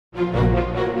Hello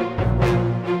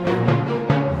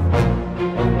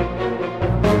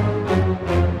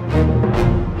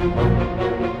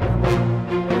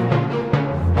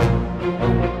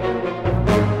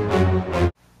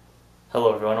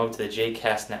everyone, welcome to the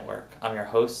JCast Network. I'm your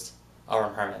host,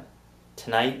 Aram Herman.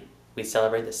 Tonight, we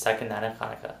celebrate the second night of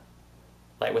Hanukkah.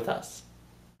 Light with us.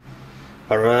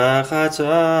 Baruch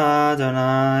atah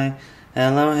Adonai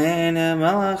Eloheinu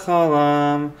melech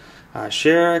haolam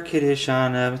asher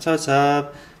kiddishanu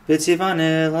b'totav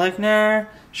b'tzivanu like ner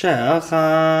shel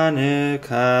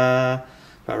Chanukah.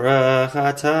 Baruch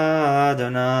atah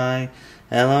Adonai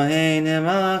Eloheinu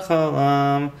melech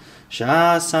haolam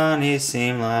Sha'asa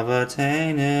nisim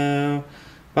l'avoteinu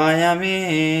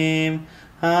bayamim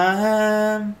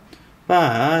hahem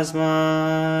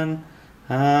ba'azman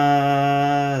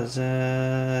hazeh.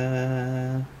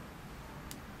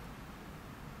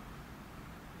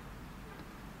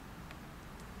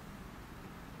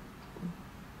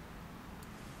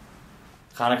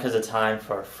 Hanukkah is a time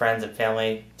for friends and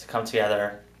family to come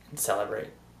together and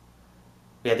celebrate.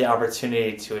 We had the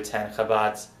opportunity to attend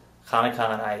Chabad's Hanukkah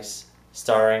on Ice,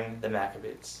 starring the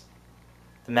Maccabeats.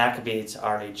 The Maccabeats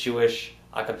are a Jewish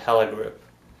a cappella group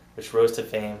which rose to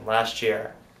fame last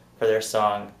year for their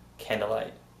song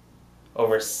Candlelight.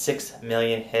 Over 6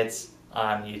 million hits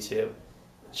on YouTube.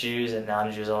 Jews and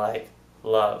non-Jews alike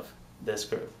love this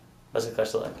group. Let's get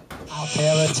close to look. I'll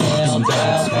tell a tale,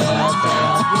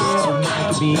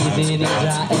 Maccabees in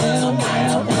Israel,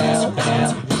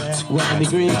 when the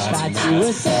Greeks tried to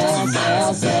assail,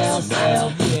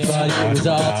 but it was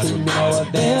all to no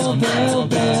avail,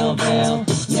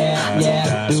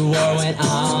 yeah, the war went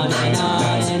on and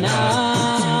on and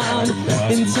on,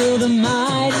 until the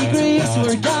mighty Greeks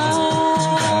were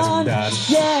gone,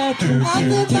 yeah, I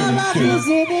live my life is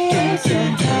in the air,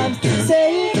 sometimes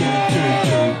saying,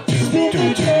 spin the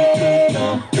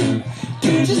cradle,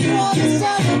 you just want to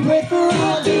celebrate for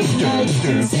all these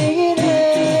nights, singing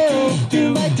hail,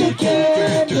 light the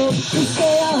candle, we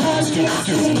say I'll have to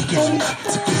sing for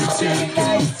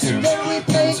nights, then we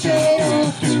play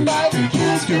cradle, by the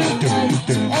kids night,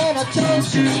 and I told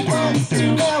you once,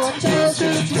 now I told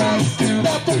you twice,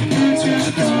 about the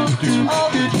miracle of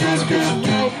the kids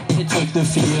night. They took the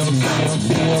field,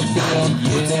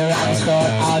 their eyes thought,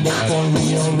 are they for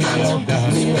real, but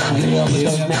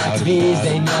those Maccabees,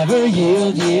 they never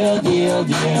yield.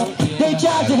 They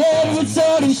charge ahead with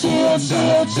sword and shield,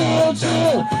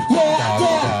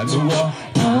 yeah, the war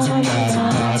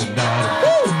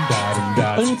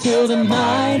until the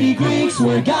mighty Greeks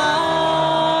were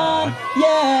gone,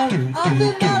 yeah, I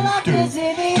think my life is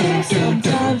in the air,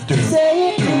 sometimes say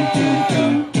it,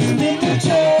 spin the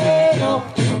cradle,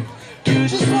 you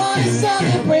just want to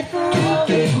celebrate for all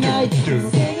these nights,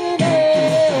 singing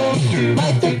hail,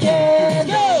 light the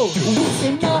candle, we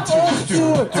sing my old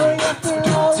tour, hurry up for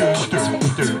all the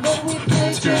nights, when we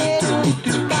play candle,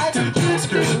 light the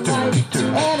night,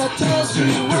 and I told you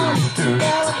once,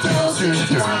 now I told you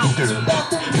twice, about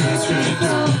the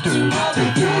miracle of the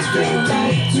Christian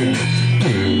night,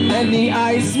 and the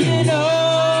ice menorah,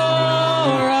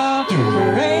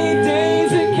 for 8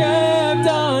 days it kept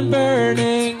on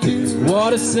burning.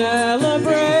 What a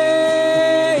celebration!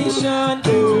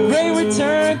 Great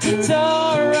return to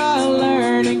Torah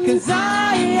learning, 'cause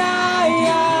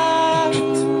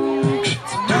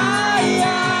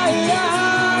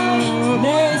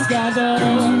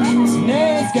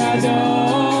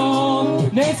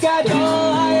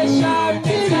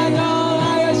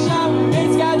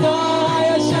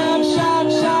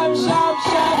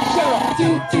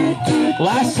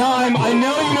last time, I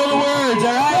know you know the words,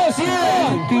 alright? Let's hear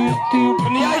it!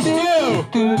 From the ice too!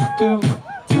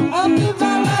 I'll move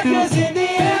my rockers in the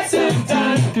air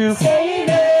sometimes, saying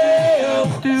hail,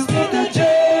 spin the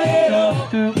dreidel,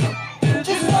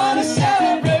 just wanna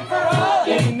celebrate for all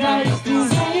 8 nights,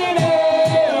 singing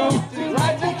hail,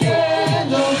 light the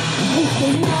candle, we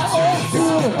sing my old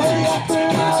tour, hurry up for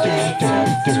all 8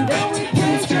 nights, when we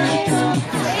play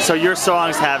candle. So your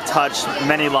songs have touched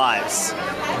many lives.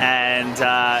 And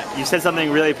you said something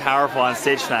really powerful on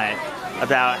stage tonight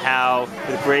about how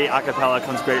with great a cappella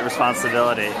comes great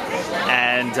responsibility.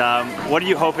 And what are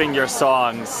you hoping your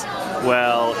songs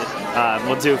will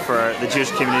do for the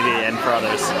Jewish community and for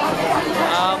others?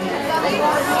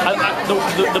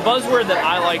 The buzzword that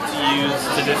I like to use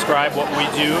to describe what we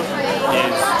do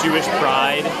is Jewish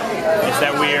pride. Is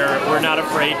that we're not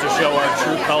afraid to show our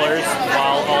true colors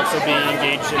while also being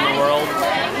engaged in the world.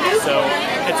 So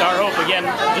it's our hope, again,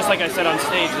 just like I said on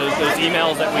stage, those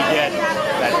emails that we get,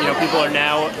 that people are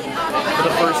now, for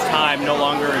the first time, no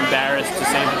longer embarrassed to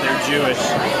say that they're Jewish.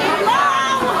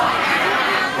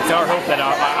 It's our hope that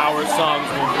our songs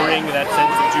will bring that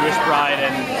sense of Jewish pride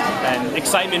and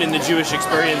excitement in the Jewish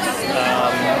experience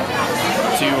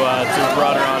to a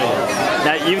broader audience.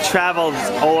 Now you've traveled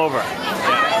all over.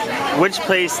 Yeah. Which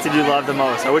place did you love the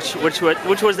most, or which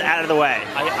was out of the way?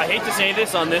 I hate to say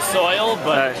this on this soil,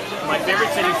 but my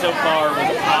favorite city so far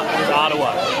was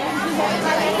Ottawa.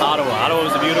 Ottawa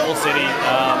was a beautiful city.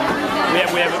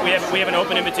 We have an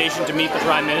open invitation to meet the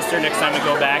Prime Minister next time we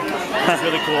go back. It's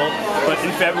really cool. But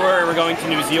in February we're going to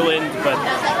New Zealand. But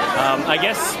I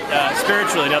guess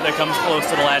spiritually nothing comes close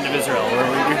to the land of Israel.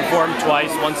 We performed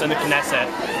twice, once in the Knesset.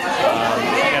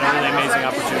 We got a really amazing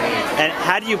opportunity. And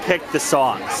how do you pick the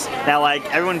songs? Now, like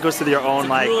everyone goes through their own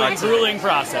grueling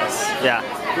process. Yeah.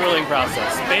 Grueling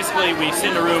process. Basically, we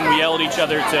sit in a room, we yell at each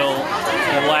other till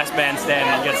the last man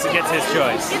standing gets his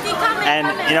choice. And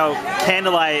you know,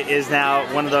 Candlelight is now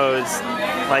one of those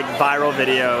like viral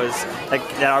videos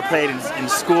that are played in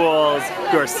schools.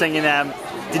 Who are singing them.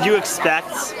 Did you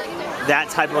expect that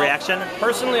type of reaction?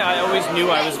 Personally, I always knew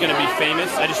I was going to be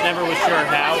famous. I just never was sure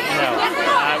how.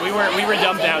 We were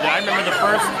dumbfounded. I remember the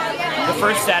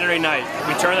first Saturday night,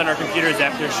 we turned on our computers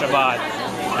after Shabbat,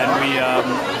 and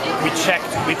we checked.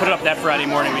 We put it up that Friday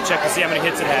morning. We checked to see how many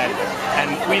hits it had,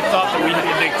 and we thought that we hit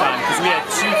the big time because we had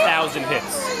 2,000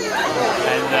 hits.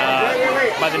 And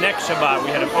by the next Shabbat,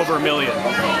 we had over 1 million.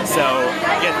 So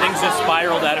again, things just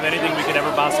spiraled out of anything we could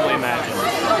ever possibly imagine.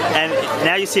 And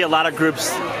now you see a lot of groups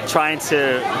trying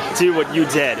to do what you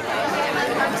did.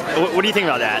 What do you think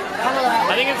about that?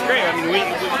 I think it's great. I mean,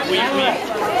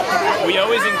 we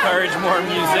always encourage more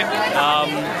music,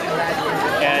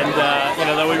 and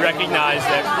though we recognize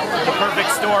that the perfect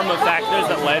storm of factors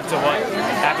that led to what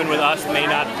happened with us may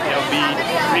not, be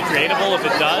recreatable. If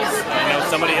it does,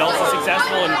 somebody else is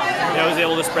successful and is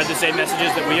able to spread the same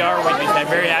messages that we are, I'm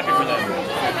very happy for them.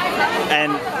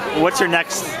 And what's your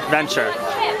next venture?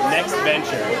 Next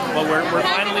venture. Well, we're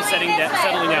finally settling down.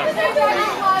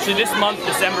 Actually, this month,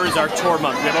 December, is our tour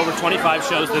month. We have over 25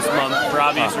 shows this month for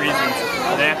obvious reasons.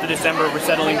 And then after December, we're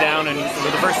settling down, and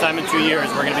for the first time in 2 years,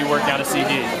 we're going to be working on a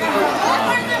CD.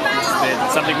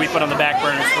 It's something we put on the back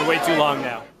burners for way too long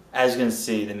now. As you can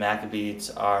see, the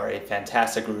Maccabeats are a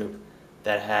fantastic group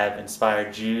that have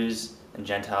inspired Jews and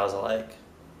Gentiles alike.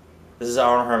 This is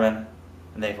Aaron Herman,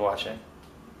 and thank you for watching.